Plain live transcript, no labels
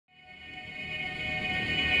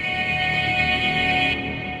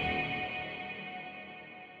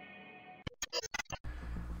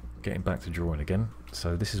getting back to drawing again.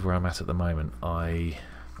 So this is where I'm at the moment. I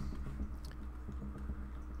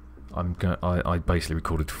basically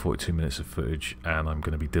recorded 42 minutes of footage, and I'm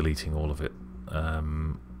going to be deleting all of it,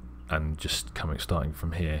 and just starting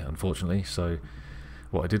from here, unfortunately. So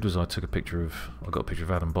what I did was I got a picture of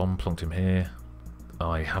Adam Bomb, plonked him here.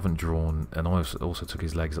 I haven't drawn, and I also took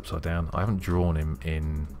his legs upside down. I haven't drawn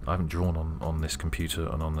on this computer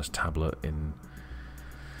and on this tablet in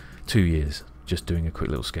 2 years, just doing a quick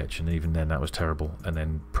little sketch, and even then that was terrible. And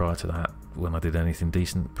then prior to that, when I did anything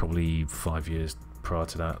decent, probably 5 years prior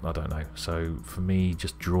to that, I don't know. So for me,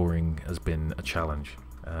 just drawing has been a challenge.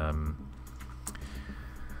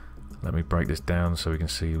 Let me break this down so we can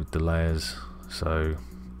see the layers. So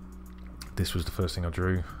this was the first thing I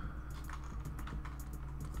drew,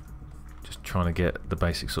 just trying to get the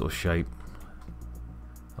basic sort of shape.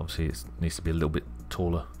 Obviously it needs to be a little bit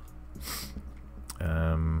taller,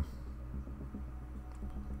 and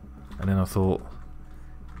then I thought,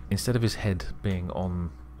 instead of his head being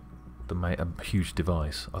on a huge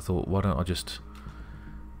device, I thought, why don't I just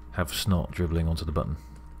have snot dribbling onto the button?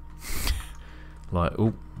 Like,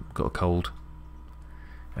 oh, got a cold.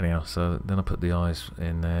 Anyhow, so then I put the eyes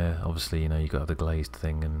in there. Obviously, you know, you got the glazed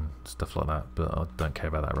thing and stuff like that, but I don't care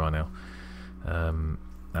about that right now. And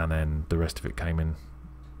then the rest of it came in.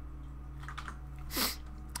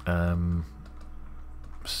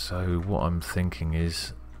 So what I'm thinking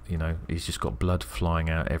is, you know, he's just got blood flying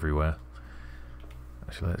out everywhere.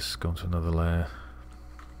 Actually, let's go on to another layer.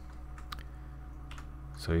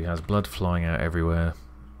 So he has blood flying out everywhere.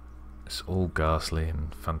 It's all ghastly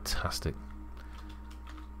and fantastic.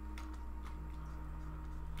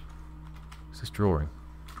 Is this drawing?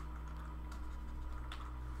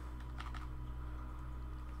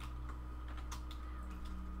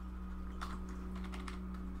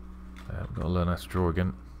 I've got to learn how to draw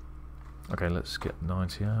again. Okay, let's get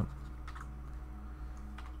 90 out.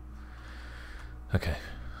 Okay,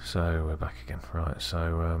 so we're back again. Right, so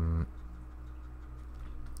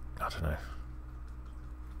I don't know.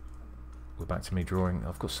 We're back to me drawing.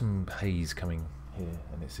 I've got some haze coming here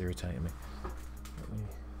and it's irritating me. Let me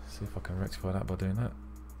see if I can rectify that by doing that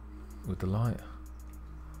with the light.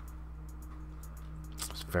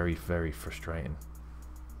 It's very, very frustrating.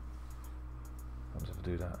 What happens if I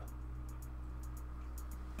do that?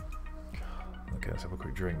 Okay, let's have a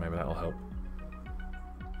quick drink, maybe that'll help.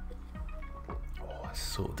 Oh, that's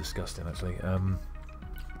sort of disgusting actually.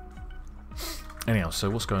 Anyhow, so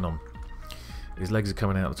what's going on? His legs are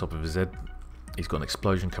coming out the top of his head. He's got an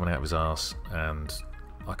explosion coming out of his arse, and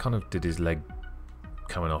I kind of did his leg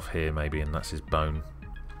coming off here maybe, and that's his bone.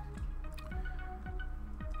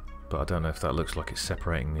 But I don't know if that looks like it's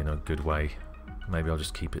separating in a good way. Maybe I'll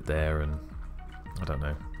just keep it there, and I don't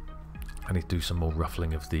know. I need to do some more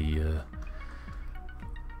ruffling of the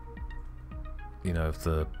you know, of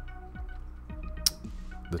the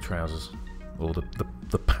trousers, or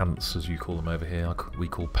the pants as you call them over here. We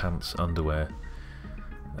call pants underwear,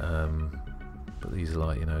 but these are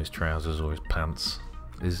like, you know, his trousers or his pants,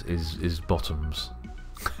 his bottoms.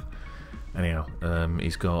 Anyhow,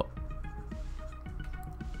 he's got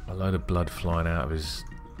a load of blood flying out of his,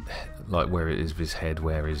 like where it is of his head,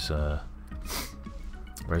 where his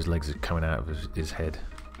legs are coming out of his head.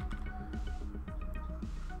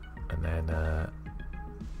 And then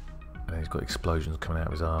he's got explosions coming out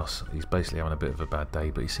of his arse. He's basically having a bit of a bad day,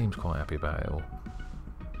 but he seems quite happy about it all.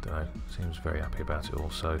 Don't know, seems very happy about it all.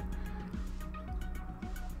 So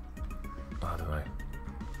I don't know.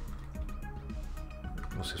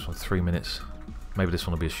 What's this one? 3 minutes. Maybe this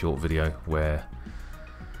one will be a short video where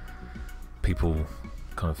people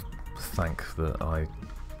kind of thank that I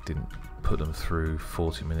didn't put them through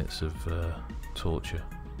 40 minutes of torture.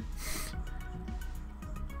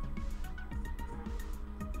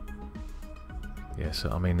 Yeah, so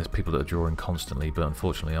I mean, there's people that are drawing constantly, but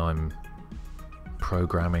unfortunately I'm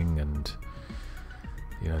programming and,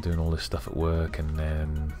 you know, doing all this stuff at work, and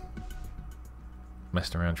then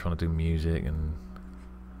messing around trying to do music, and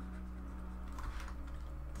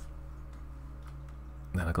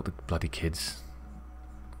then I got the bloody kids,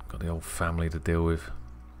 got the old family to deal with,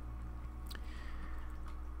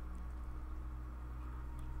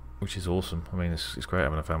 which is awesome. I mean, it's great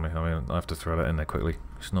having a family. I mean, I have to throw that in there quickly.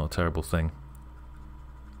 It's not a terrible thing.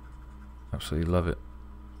 Absolutely love it.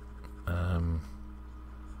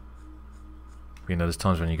 You know, there's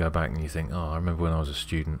times when you go back and you think, oh, I remember when I was a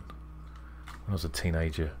student, when I was a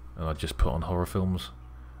teenager, and I just put on horror films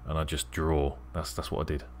and I just draw. That's what I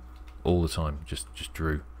did all the time. Just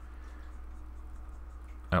drew.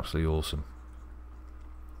 Absolutely awesome.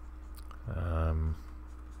 I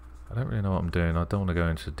don't really know what I'm doing. I don't want to go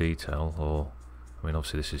into detail, or I mean,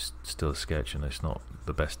 obviously this is still a sketch and it's not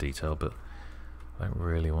the best detail, but I don't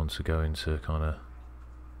really want to go into kind of...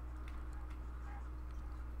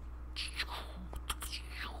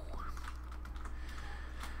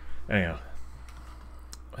 Anyhow,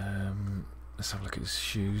 let's have a look at his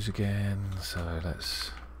shoes again. So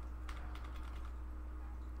let's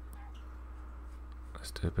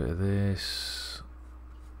do a bit of this.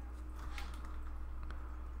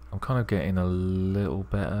 I'm kind of getting a little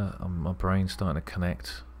better. My brain's starting to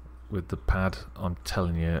connect with the pad. I'm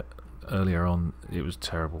telling you, earlier on it was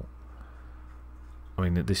terrible. I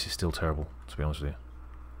mean, this is still terrible, to be honest with you.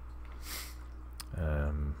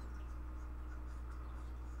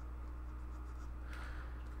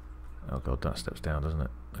 Oh god, that steps down, doesn't it?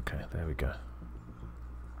 Okay, there we go.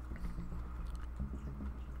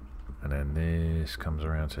 And then this comes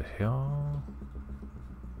around to here.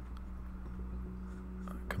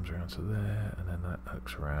 That comes around to there, and then that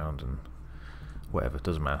hooks around, and whatever,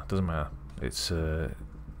 doesn't matter. Doesn't matter. It's a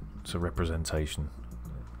representation.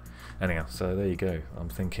 Anyhow, so there you go. I'm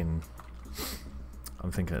thinking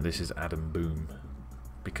that this is Adam Boom.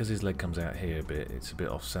 Because his leg comes out here a bit, it's a bit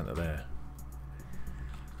off centre there.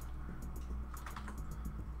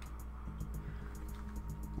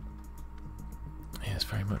 Yeah, it's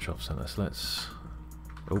very much off centre. So let's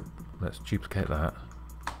duplicate that.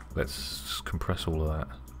 Let's compress all of that.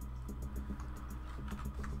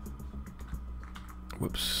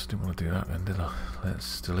 Whoops, didn't want to do that then, did I?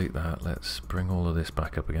 Let's delete that. Let's bring all of this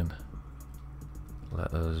back up again.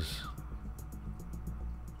 Let us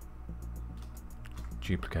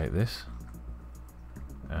duplicate this,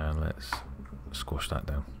 and let's squash that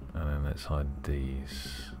down, and then let's hide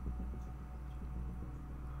these.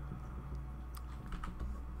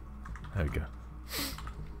 There we go.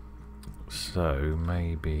 So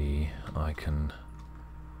maybe I can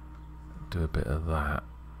do a bit of that.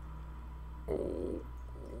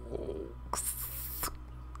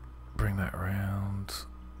 Bring that around.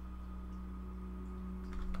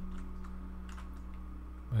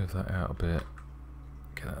 Move that out a bit.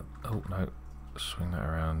 Get that. Oh no! Swing that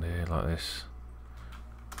around here like this.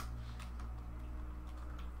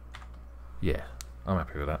 Yeah, I'm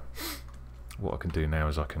happy with that. What I can do now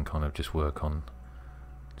is I can kind of just work on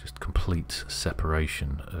just complete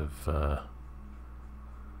separation of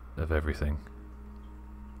everything.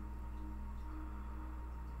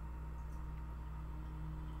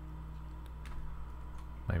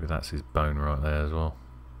 Maybe that's his bone right there as well.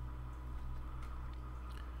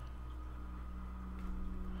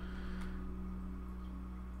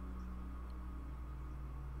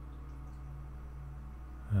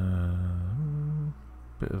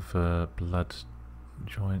 Bit of blood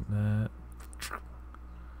joint there,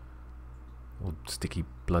 or sticky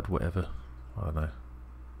blood, whatever. I don't know.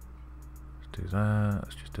 Let's do that.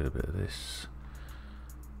 Let's just do a bit of this.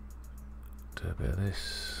 Do a bit of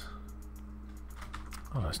this.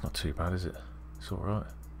 Oh, that's not too bad, is it? It's all right.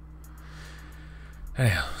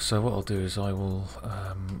 Anyhow, so what I'll do is I will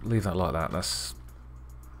leave that like that.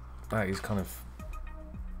 That is kind of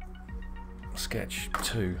sketch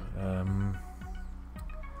 2.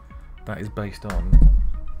 That is based on,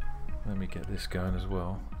 let me get this going as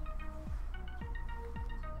well.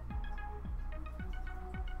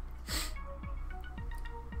 Let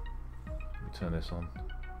me turn this on.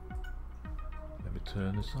 Let me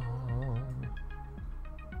turn this on.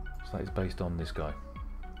 So that is based on this guy.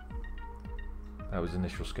 That was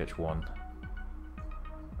initial sketch 1.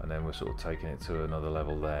 And then we're sort of taking it to another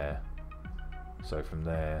level there. So from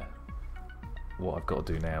there, what I've got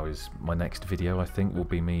to do now is my next video, I think, will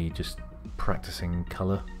be me just practicing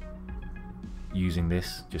colour using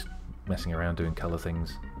this, just messing around doing colour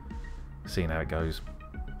things, seeing how it goes.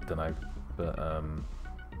 I don't know, but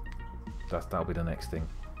that'll be the next thing.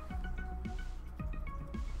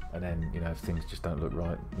 And then, you know, if things just don't look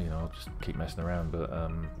right, you know, I'll just keep messing around. But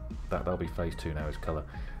that'll be phase 2 now, is colour.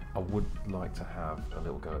 I would like to have a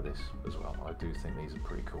little go at this as well. I do think these are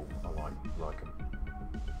pretty cool. I like them.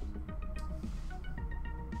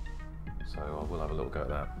 So I will have a little go at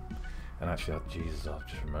that. And actually, Jesus, I've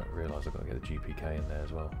just realised I've got to get the GPK in there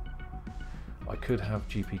as well. I could have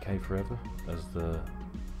GPK Forever as the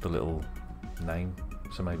little name.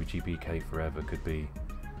 So maybe GPK Forever could be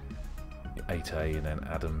 8A, and then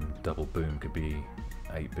Adam Double Boom could be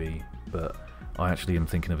 8B. But I actually am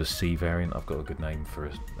thinking of a C variant. I've got a good name for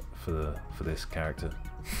this character.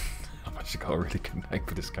 I've actually got a really good name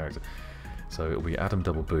for this character. So it'll be Adam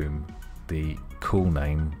Double Boom. The cool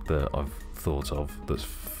name that I've thought of that's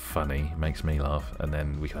funny, makes me laugh, and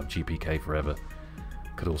then we can have GPK Forever,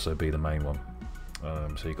 could also be the main one.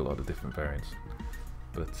 So you've got a lot of different variants,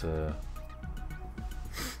 but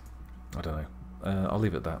I don't know. I'll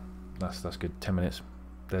leave it at that. That's good. 10 minutes.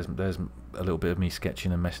 There's a little bit of me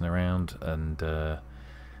sketching and messing around, and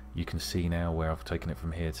you can see now where I've taken it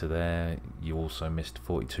from here to there. You also missed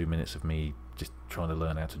 42 minutes of me just trying to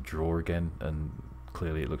learn how to draw again, and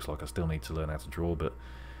clearly it looks like I still need to learn how to draw, but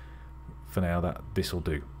for now this will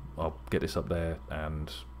do. I'll get this up there,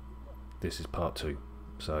 and this is part 2.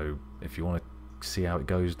 So if you want to see how it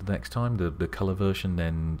goes the next time, the colour version,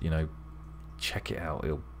 then check it out.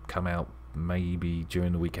 It'll come out maybe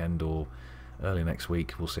during the weekend or early next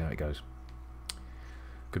week. We'll see how it goes.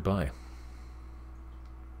 Goodbye.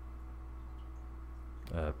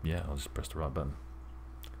 Yeah, I'll just press the right button.